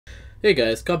Hey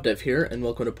guys, Cobb here, and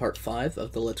welcome to part 5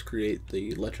 of the Let's Create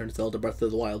the Legend of Zelda Breath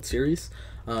of the Wild series.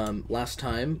 Last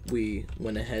time we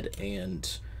went ahead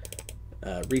and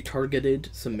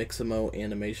retargeted some Mixamo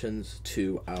animations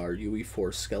to our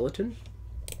UE4 skeleton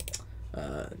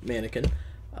mannequin.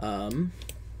 So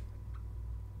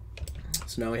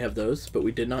now we have those, but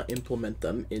we did not implement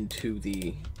them into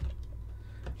the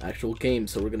actual game,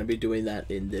 so we're going to be doing that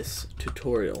in this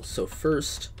tutorial. So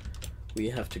first,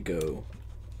 we have to go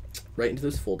right into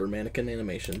this folder, mannequin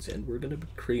animations, and we're going to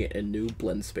create a new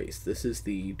blend space. This is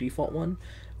the default one.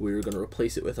 We're going to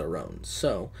replace it with our own.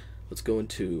 So let's go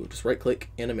into, just right click,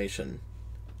 animation,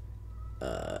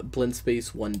 blend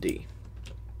space 1D.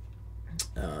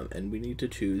 And we need to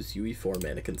choose UE4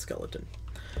 mannequin skeleton.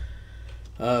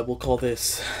 We'll call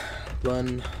this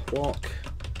run walk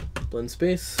blend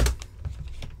space.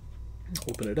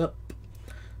 Open it up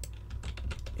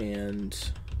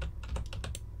and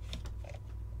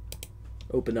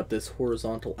open up this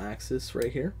horizontal axis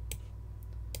right here,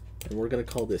 and we're going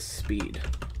to call this speed.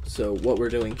 So what we're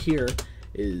doing here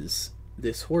is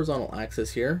this horizontal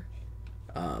axis here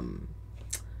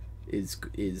is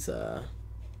the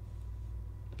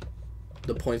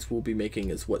points we'll be making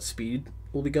is what speed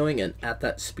we'll be going, and at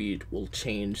that speed we'll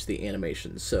change the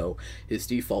animation. So his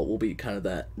default will be kind of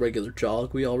that regular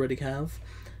jog we already have.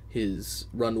 His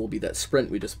run will be that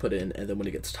sprint we just put in, and then when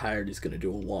he gets tired, he's going to do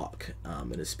a walk,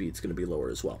 and his speed's going to be lower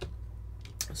as well.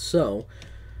 So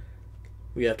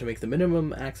we have to make the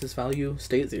minimum axis value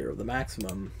stay at 0, the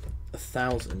maximum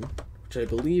 1,000, which I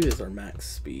believe is our max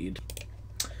speed.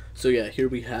 So yeah, here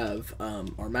we have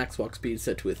our max walk speed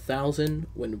set to 1,000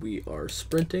 when we are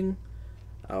sprinting.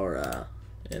 Our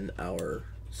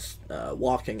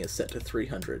walking is set to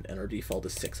 300, and our default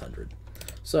is 600.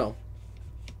 So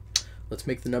let's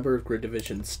make the number of grid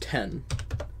divisions 10,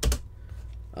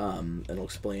 and I'll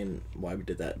explain why we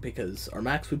did that. Because our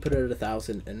max we put it at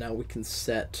 1,000, and now we can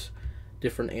set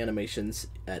different animations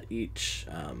at each,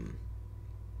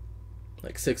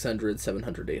 like 600,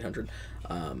 700, 800.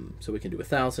 So we can do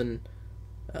 1,000,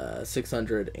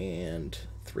 600, and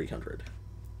 300,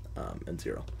 and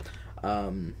 0.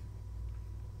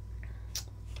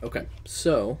 Okay,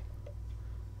 so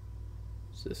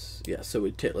this, yeah,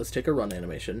 so let's take a run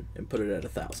animation and put it at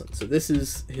 1,000. So this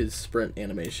is his sprint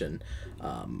animation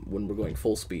when we're going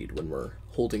full speed, when we're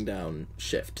holding down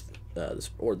shift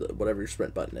or whatever your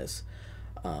sprint button is.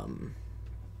 Our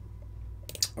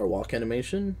walk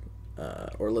animation,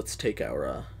 or let's take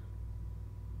our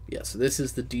yeah, so this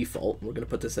is the default. We're going to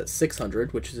put this at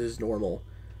 600, which is his normal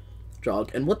jog.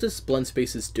 And what this blend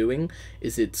space is doing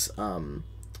is it's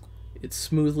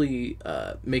smoothly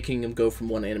making him go from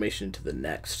one animation to the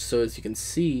next. So as you can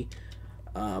see,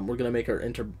 we're going to make our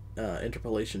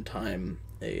interpolation time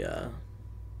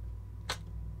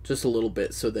just a little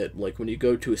bit, so that like when you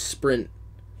go to a sprint,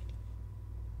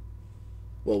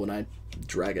 well, when I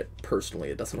drag it personally,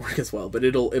 it doesn't work as well, but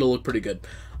it'll look pretty good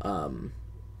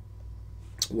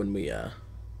when we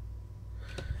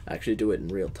actually do it in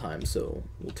real time. So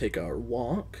we'll take our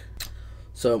walk.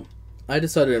 So I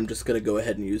decided I'm just going to go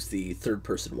ahead and use the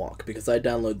third-person walk, because I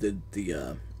downloaded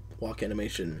the walk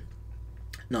animation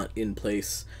not in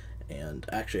place, and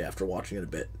actually after watching it a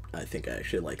bit, I think I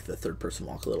actually like the third-person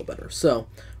walk a little better. So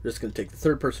we're just going to take the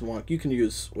third-person walk. You can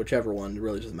use whichever one, it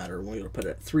really doesn't matter. We're going to put it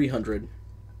at 300,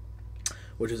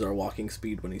 which is our walking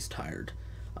speed when he's tired.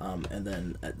 And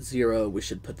then at 0, we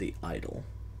should put the idle.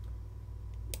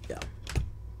 Yeah.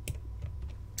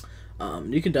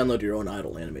 You can download your own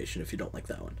idle animation if you don't like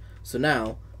that one. So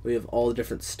now we have all the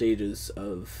different stages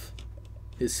of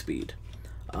his speed.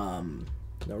 Now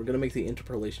we're going to make the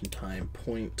interpolation time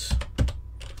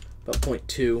about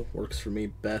 0.2 works for me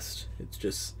best. It's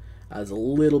just adds a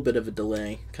little bit of a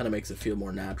delay, kind of makes it feel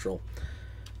more natural.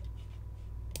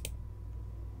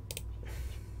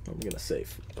 I'm going to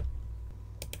save.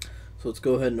 So let's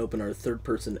go ahead and open our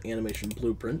third-person animation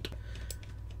blueprint.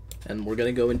 And we're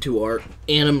going to go into our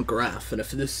anim graph. And if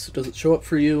this doesn't show up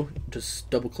for you, just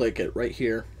double-click it right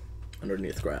here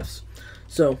underneath graphs.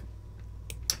 So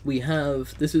we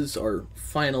have, this is our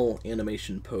final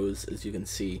animation pose, as you can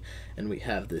see, and we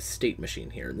have this state machine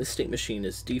here. And this state machine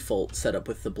is default set up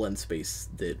with the blend space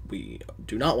that we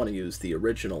do not want to use, the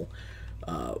original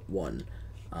one.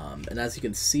 And as you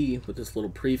can see with this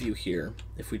little preview here,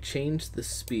 if we change the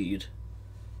speed,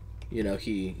 you know,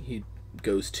 he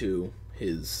goes to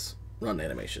his run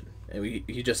animation, and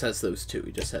he just has those two.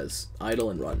 He just has idle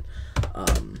and run.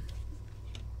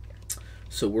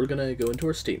 So we're gonna go into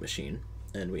our state machine,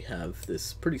 and we have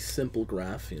this pretty simple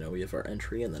graph. You know, we have our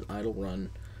entry, and then idle,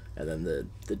 run, and then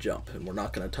the jump. And we're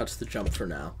not gonna touch the jump for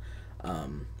now,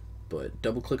 but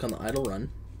double click on the idle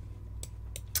run,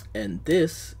 And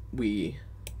this,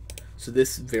 so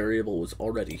this variable was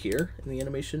already here in the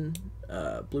animation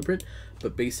blueprint,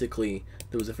 but basically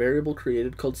there was a variable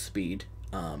created called speed,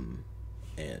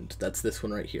 and that's this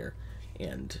one right here,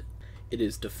 and it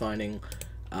is defining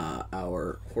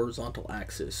our horizontal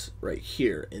axis right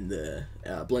here in the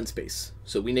blend space.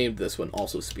 So we named this one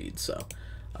also speed, so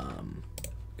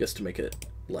just to make it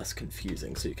less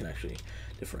confusing, so you can actually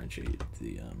differentiate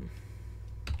the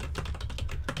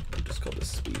we'll just call this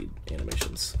speed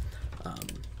animations.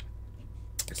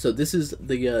 So this is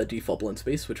the default blend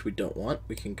space, which we don't want.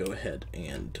 We can go ahead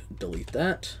and delete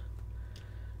that,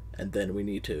 and then we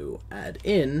need to add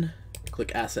in,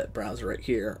 click Asset Browser right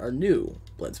here, our new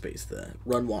blend space, the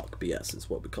Run Walk BS is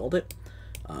what we called it.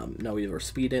 Now we have our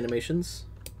speed animations,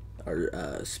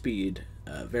 our speed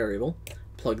variable,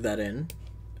 plug that in,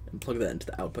 and plug that into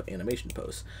the output animation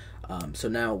pose. So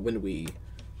now when we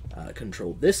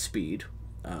control this speed,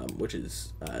 which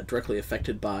is directly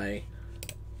affected by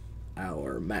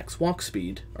our max walk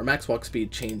speed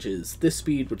changes this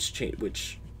speed,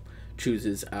 which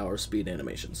chooses our speed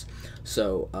animations.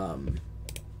 So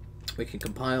we can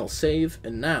compile, save,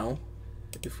 and now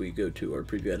if we go to our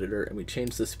preview editor and we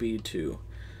change the speed to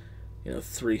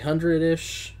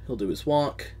 300-ish, he'll do his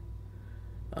walk.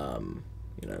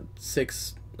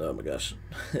 6, oh my gosh,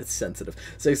 it's sensitive.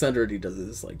 600, he does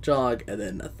his like jog, and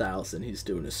then 1,000, he's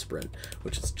doing his sprint,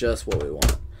 which is just what we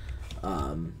want.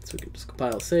 So we can just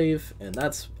compile, save, and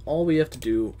that's all we have to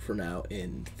do for now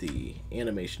in the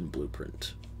animation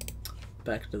blueprint.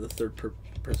 Back to the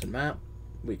third-person map,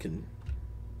 we can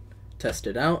test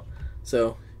it out.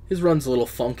 So his run's a little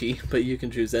funky, but you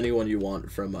can choose any one you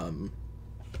want from the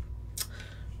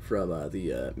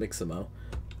Mixamo.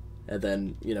 And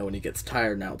then, when he gets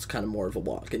tired, now it's kind of more of a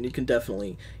walk. And you can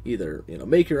definitely either,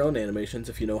 make your own animations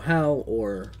if you know how,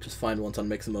 or just find ones on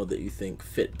Mixamo that you think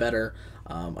fit better.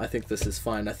 I think this is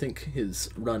fine. I think his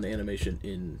run animation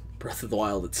in Breath of the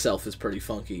Wild itself is pretty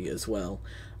funky as well.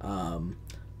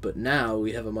 But now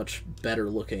we have a much better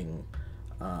looking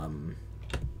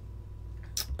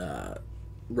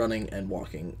running and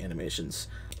walking animations.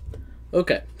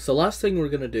 Okay, so last thing we're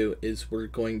going to do is we're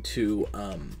going to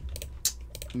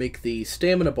make the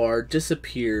stamina bar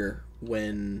disappear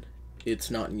when it's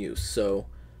not in use. So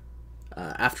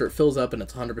after it fills up and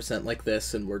it's 100% like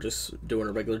this and we're just doing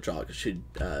a regular jog, it should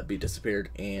be disappeared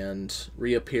and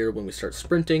reappear when we start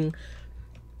sprinting,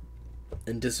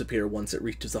 and disappear once it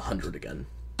reaches 100 again.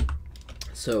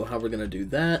 So how we're going to do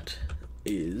that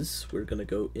is we're going to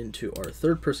go into our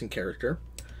third-person character,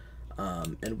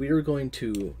 and we are going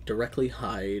to directly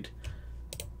hide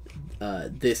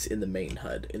this in the main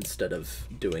HUD instead of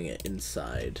doing it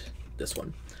inside this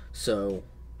one. So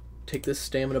take this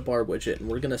stamina bar widget, and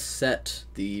we're going to set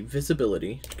the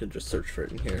visibility, you can just search for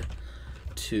it in here,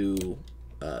 to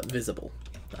visible,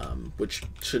 which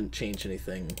shouldn't change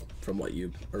anything from what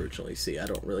you originally see. I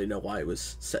don't really know why it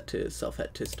was set to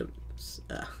self-hit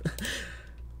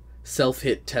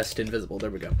test invisible. There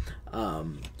we go.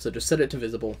 So just set it to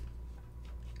visible.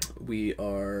 We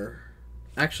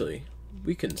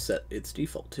can set its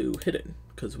default to hidden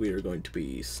because we are going to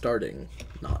be starting,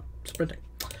 not sprinting.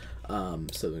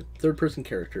 So the third-person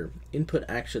character, input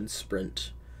action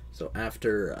sprint. So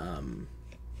after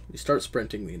we start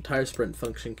sprinting, the entire sprint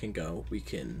function can go. We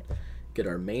can get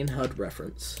our main HUD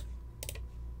reference,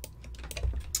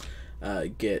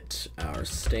 get our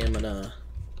stamina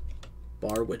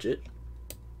bar widget,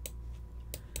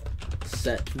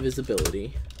 set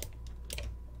visibility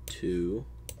to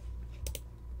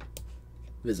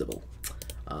visible.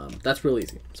 That's real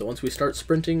easy. So once we start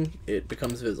sprinting, it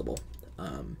becomes visible.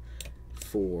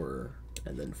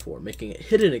 And then for making it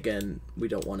hidden again, we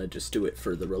don't want to just do it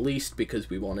for the released because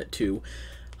we want it to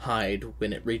hide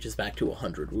when it reaches back to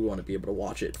 100. We want to be able to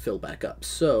watch it fill back up.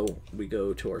 So we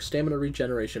go to our stamina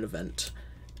regeneration event,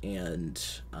 and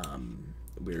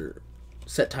we're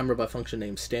set timer by function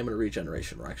name stamina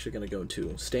regeneration. We're actually going to go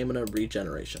into stamina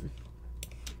regeneration.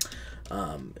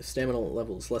 If stamina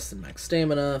level is less than max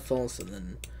stamina, false, and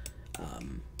then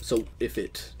so if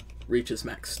it reaches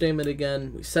max stamina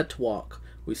again, we set to walk,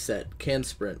 we set can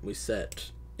sprint, we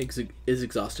set is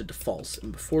exhausted to false,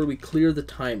 and before we clear the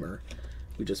timer,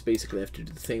 we just basically have to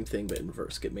do the same thing but in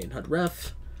reverse. Get main HUD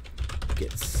ref,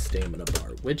 get stamina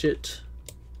bar widget,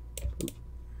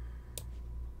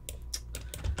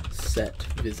 set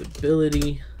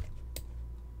visibility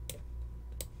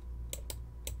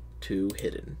to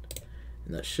hidden.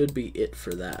 And that should be it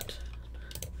for that.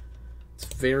 It's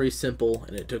very simple,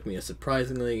 and it took me a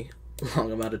surprisingly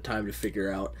long amount of time to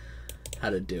figure out how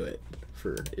to do it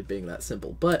for it being that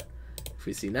simple. But if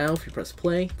we see now, if you press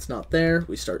play, it's not there.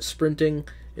 We start sprinting,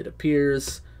 it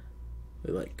appears.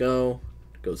 We let go.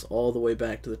 It goes all the way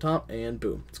back to the top, and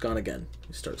boom, it's gone again.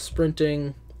 We start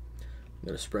sprinting. I'm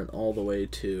going to sprint all the way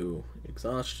to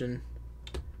exhaustion.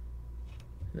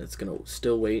 And it's going to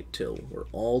still wait till we're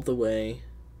all the way.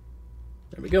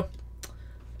 There we go.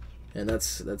 And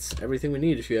that's everything we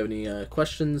need. If you have any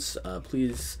questions,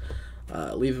 please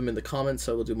leave them in the comments.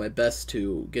 I will do my best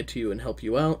to get to you and help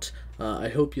you out. I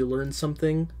hope you learned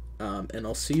something, and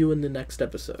I'll see you in the next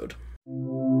episode.